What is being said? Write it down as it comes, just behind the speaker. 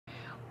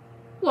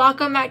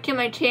Welcome back to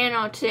my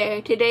channel today.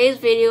 Today's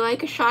video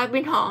like a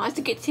shopping haul. Let's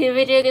get to the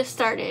video, get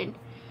started.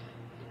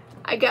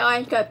 I got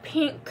like a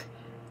pink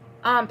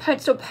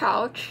pencil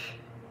pouch.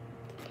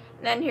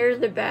 And then here's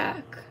the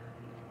back.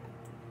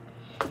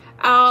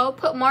 I'll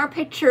put more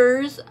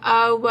pictures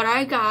of what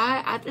I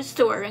got at the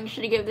store. Make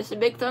sure to give this a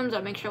big thumbs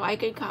up. Make sure to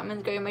like and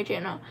comment, go to my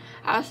channel.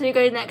 I'll see you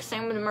guys next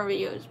time with more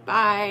videos.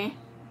 Bye.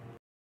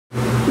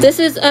 This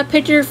is a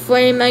picture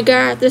frame I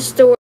got at the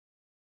store.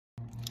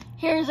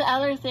 Here's the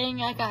other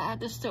thing I got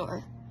at the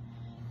store.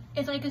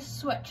 It's like a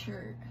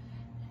sweatshirt.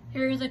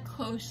 Here's a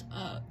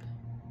close-up.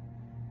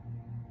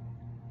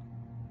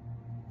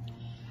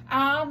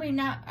 I'll be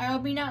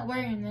not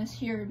wearing this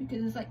here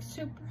because it's like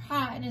super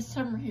hot and it's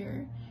summer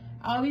here.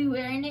 I'll be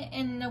wearing it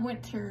in the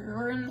winter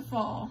or in the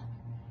fall.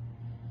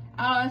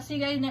 I'll see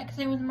you guys next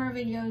time with more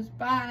videos.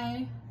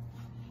 Bye.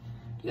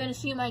 You want to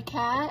see my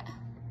cat?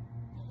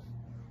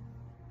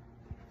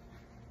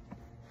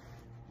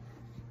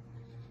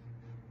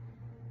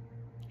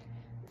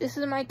 This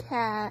is my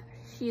cat.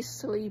 She's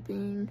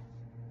sleeping.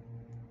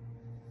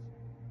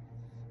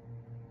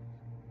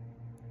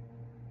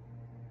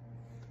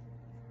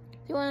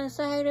 Do you want to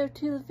say hello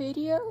to the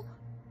video?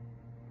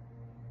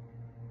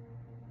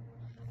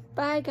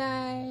 Bye,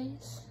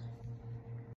 guys.